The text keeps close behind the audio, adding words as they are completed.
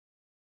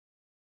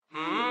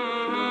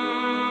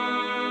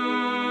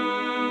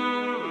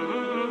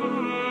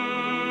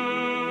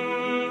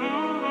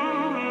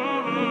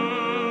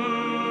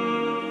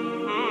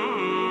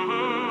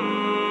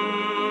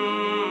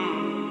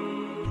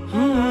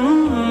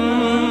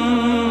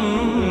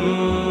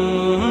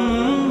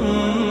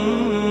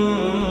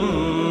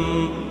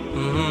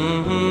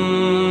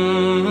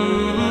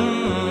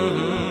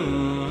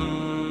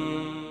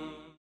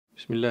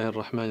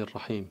الرحمن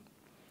الرحيم.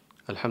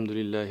 الحمد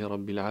لله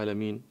رب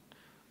العالمين،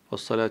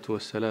 والصلاة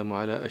والسلام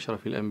على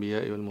أشرف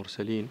الأنبياء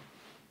والمرسلين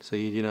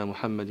سيدنا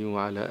محمد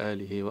وعلى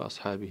آله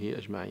وأصحابه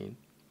أجمعين.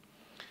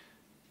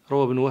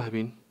 روى ابن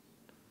وهب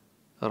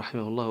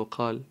رحمه الله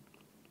قال: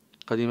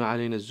 قدم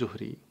علينا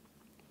الزهري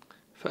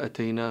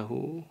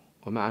فأتيناه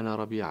ومعنا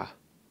ربيعة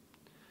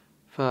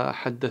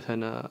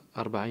فحدثنا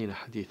 40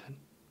 حديثا.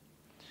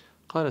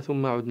 قال: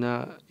 ثم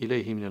عدنا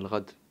إليه من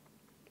الغد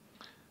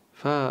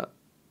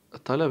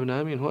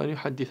فطلبنا منه أن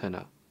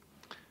يحدثنا،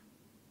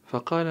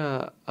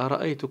 فقال: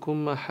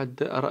 أرأيتم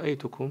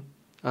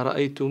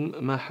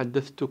ما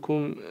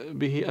حدثتكم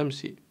به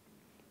أمس،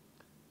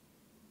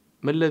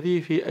 ما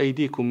الذي في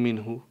أيديكم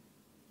منه؟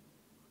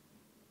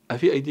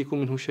 أفي أيديكم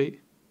منه شيء؟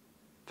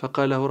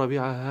 فقال له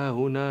ربيعة: ها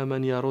هنا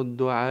من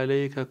يرد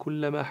عليك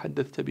كل ما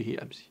حدثت به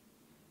أمس.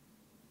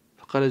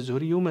 فقال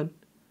الزهري: من؟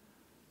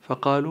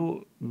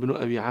 فقالوا: ابن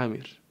أبي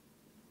عامر.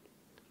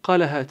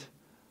 قال: هات.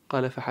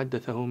 قال: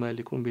 فحدثه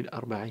مالك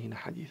بال40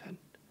 حديثا.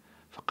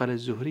 فقال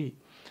الزهري: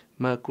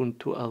 ما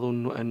كنت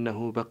أظن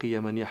أنه بقي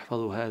من يحفظ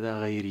هذا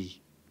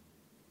غيري.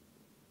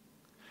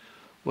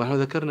 ونحن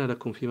ذكرنا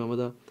لكم فيما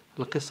مضى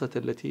القصة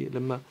التي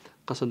لما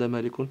قصد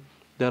مالك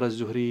دار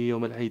الزهري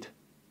يوم العيد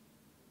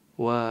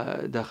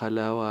ودخل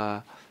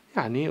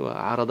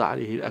وعرض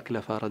عليه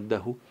الأكل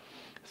فرده،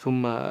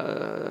 ثم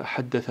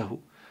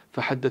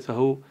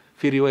فحدثه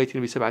في رواية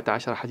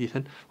ب17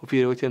 حديثا،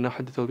 وفي رواية أنه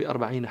حدثه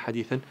ب40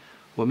 حديثا،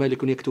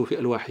 ومالك يكتب في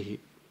ألواحه.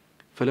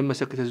 فلما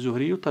سكت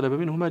الزهري طلب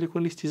منه مالك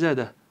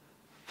الاستزادة،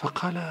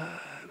 فقال: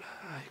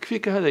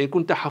 يكفيك هذا، إن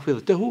كنت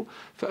حفظته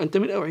فأنت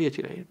من أوعية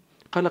العلم.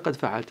 قال: قد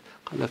فعلت.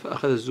 قال: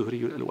 فأخذ الزهري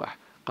الألواح.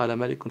 قال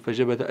مالك: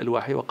 فجبذ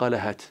ألواحي وقال: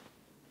 هات.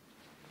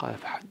 قال: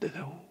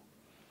 فحدثه.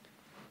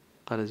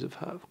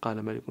 قال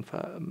مالك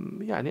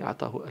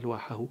أعطاه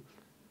ألواحه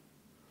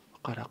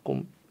وقال: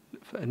 قم،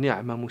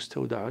 فنعم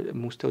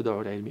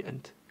مستودع العلم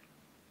أنت.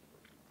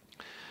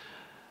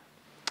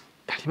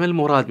 ما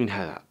المراد من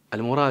هذا؟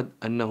 المراد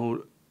أنه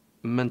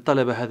من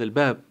طلب هذا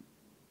الباب،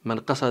 من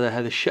قصد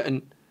هذا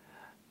الشأن،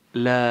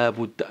 لا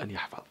بد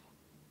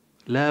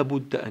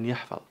أن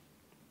يحفظ.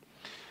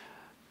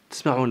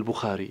 تسمعون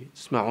البخاري،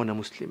 تسمعون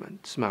مسلما،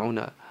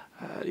 تسمعون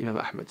الإمام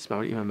أحمد،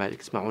 تسمعون الإمام مالك،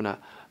 تسمعون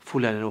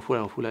فلانا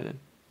وفلانا وفلانا.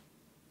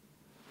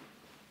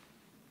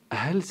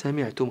 هل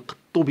سمعتم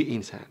قط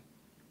بإنسان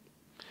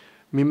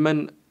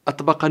ممن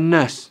أطبق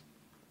الناس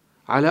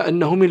على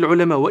أنهم من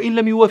العلماء وإن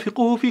لم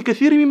يوافقوه في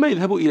كثير مما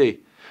يذهب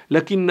إليه،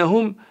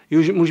 لكنهم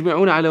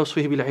مجمعون على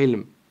وصفه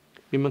بالعلم،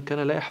 ممن كان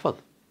لا يحفظ؟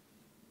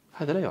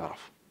 هذا لا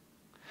يعرف.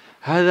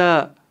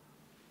 هذا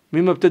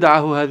مما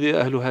ابتدعه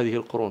أهل هذه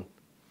القرون،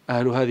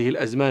 أهل هذه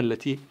الأزمان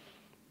التي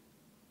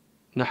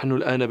نحن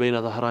الآن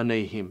بين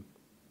ظهرانيهم.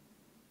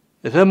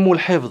 ذم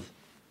الحفظ،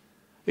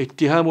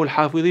 اتهام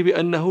الحافظ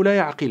بأنه لا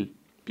يعقل،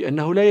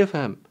 بأنه لا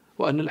يفهم،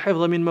 وأن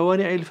الحفظ من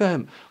موانع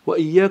الفهم،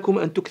 وإياكم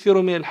أن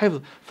تكثروا من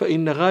الحفظ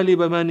فإن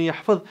غالب من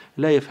يحفظ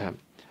لا يفهم.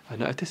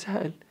 أنا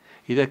أتساءل: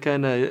 إذا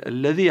كان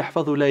الذي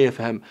يحفظ لا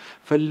يفهم،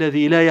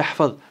 فالذي لا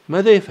يحفظ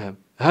ماذا يفهم؟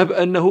 هب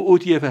أنه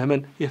أوتي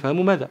فهما،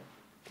 يفهم ماذا؟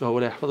 وهو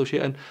لا يحفظ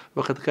شيئا.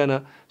 وقد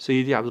كان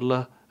سيدي عبد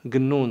الله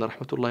قنون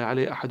رحمة الله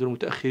عليه أحد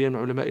المتأخرين من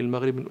علماء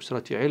المغرب من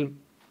أسرة علم،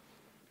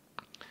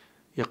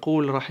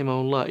 يقول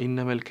رحمه الله: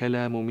 إنما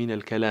الكلام من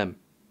الكلام.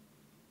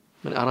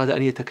 من أراد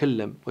أن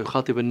يتكلم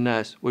ويخاطب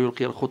الناس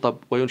ويلقي الخطب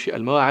وينشئ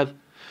المواعظ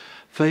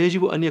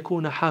فيجب أن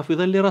يكون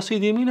حافظا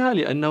لرصيد منها،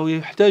 لأنه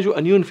يحتاج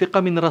أن ينفق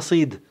من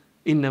رصيد.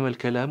 إنما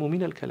الكلام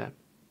من الكلام.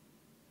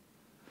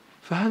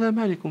 فهذا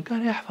مالك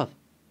كان يحفظ.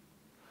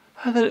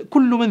 هذا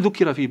كل من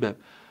ذكر في باب.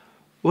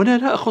 وأنا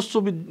لا أخص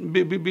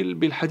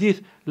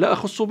بالحديث، لا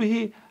أخص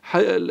به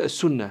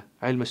السنة،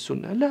 علم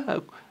السنة،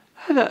 لا،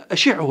 هذا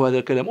أشعه، هذا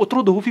الكلام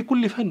أطرده في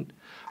كل فن،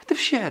 حتى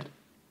في الشعر،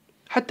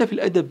 حتى في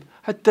الأدب،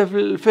 حتى في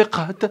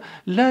الفقه، حتى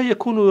لا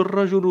يكون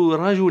الرجل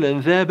رجلا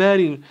ذا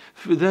بال،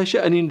 ذا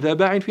شأن، ذا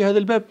باع في هذا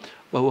الباب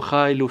وهو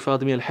خائل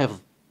فاض من الحفظ.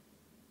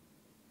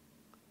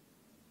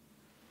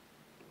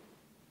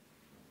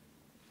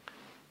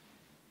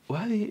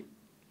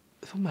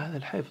 ثم هذا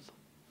الحفظ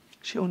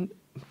شيء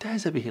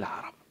امتاز به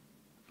العرب،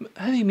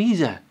 هذه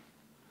ميزة،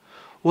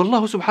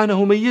 والله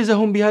سبحانه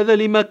ميزهم بهذا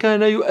لما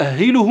كان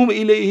يؤهلهم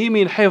إليه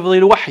من حفظ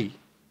الوحي.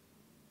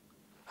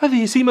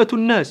 هذه سمة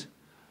الناس،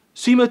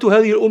 سمة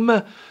هذه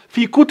الأمة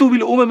في كتب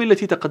الأمم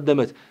التي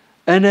تقدمت،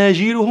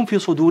 أناجيلهم في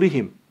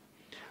صدورهم،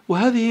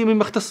 وهذه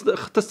مما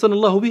اختصنا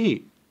الله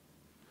به.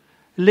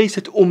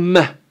 ليست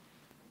أمة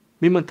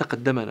ممن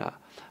تقدمنا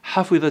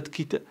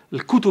حفظت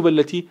الكتب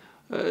التي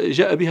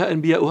جاء بها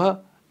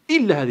أنبياؤها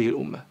إلا هذه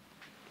الأمة.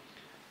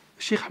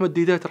 الشيخ أحمد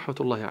ديدات رحمة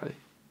الله عليه،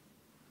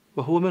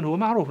 وهو من هو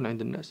معروف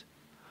عند الناس،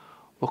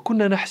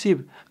 وكنا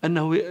نحسب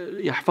أنه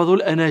يحفظ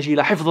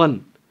الأناجيل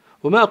حفظا،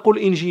 وما أقول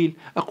إنجيل،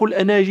 أقول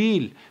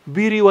أناجيل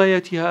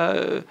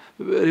بروايتها،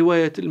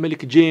 رواية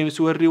الملك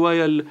جيمس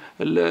والرواية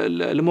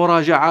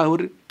المراجعة،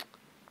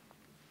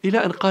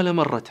 إلى أن قال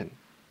مرة: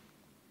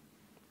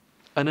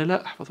 أنا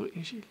لا أحفظ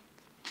الإنجيل،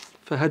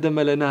 فهدم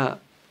لنا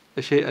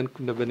شيئا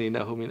كنا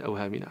بنيناه من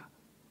أوهامنا.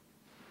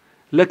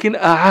 لكن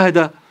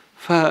أعاد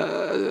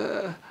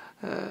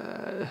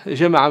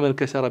جمع من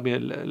كسر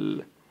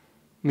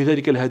من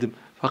ذلك الهدم،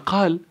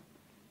 فقال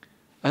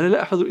أنا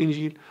لا أحفظ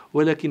الإنجيل،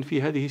 ولكن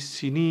في هذه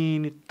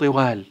السنين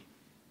الطوال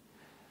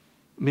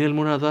من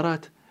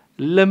المناظرات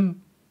لم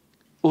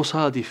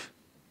أصادف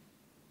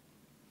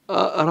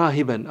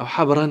راهبا أو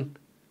حبرا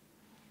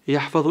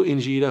يحفظ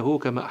إنجيله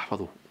كما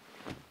أحفظه،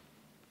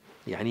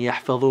 يعني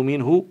يحفظ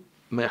منه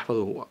ما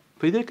يحفظه هو.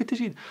 فلذلك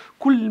تجد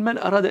كل من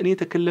أراد أن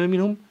يتكلم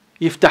منهم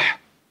يفتح،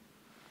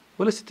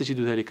 ولست تجد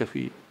ذلك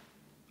في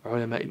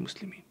علماء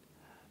المسلمين.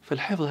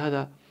 فالحفظ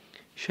هذا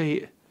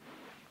شيء،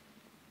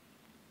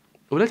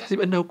 ولا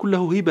تحسب أنه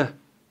كله هبة.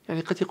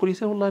 يعني قد يقول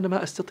الإنسان والله أنا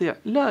ما أستطيع،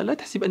 لا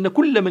تحسب أن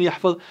كل من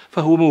يحفظ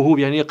فهو موهوب،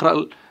 يعني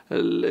يقرأ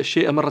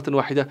الشيء مرة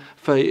واحدة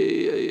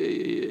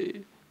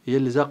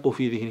فيلزق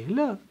في ذهنه،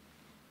 لا،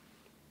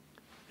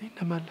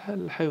 إنما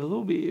الحفظ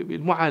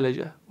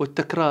بالمعالجة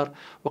والتكرار.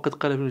 وقد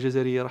قال ابن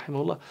الجزري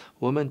رحمه الله: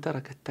 ومن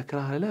ترك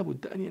التكرار لا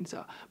بد أن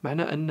ينسى.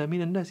 معنى أن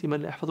من الناس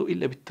من لا يحفظ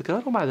إلا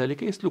بالتكرار، ومع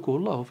ذلك يسلكه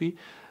الله في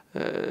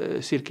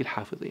سلك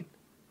الحافظين.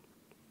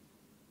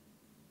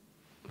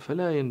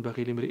 فلا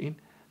ينبغي لامرئ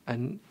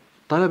أن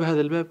طلب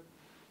هذا الباب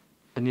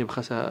أن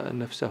يبخس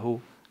نفسه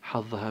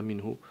حظها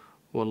منه،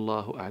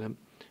 والله أعلم.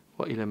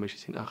 وإلى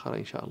مجلس آخر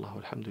إن شاء الله،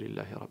 والحمد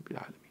لله رب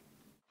العالمين.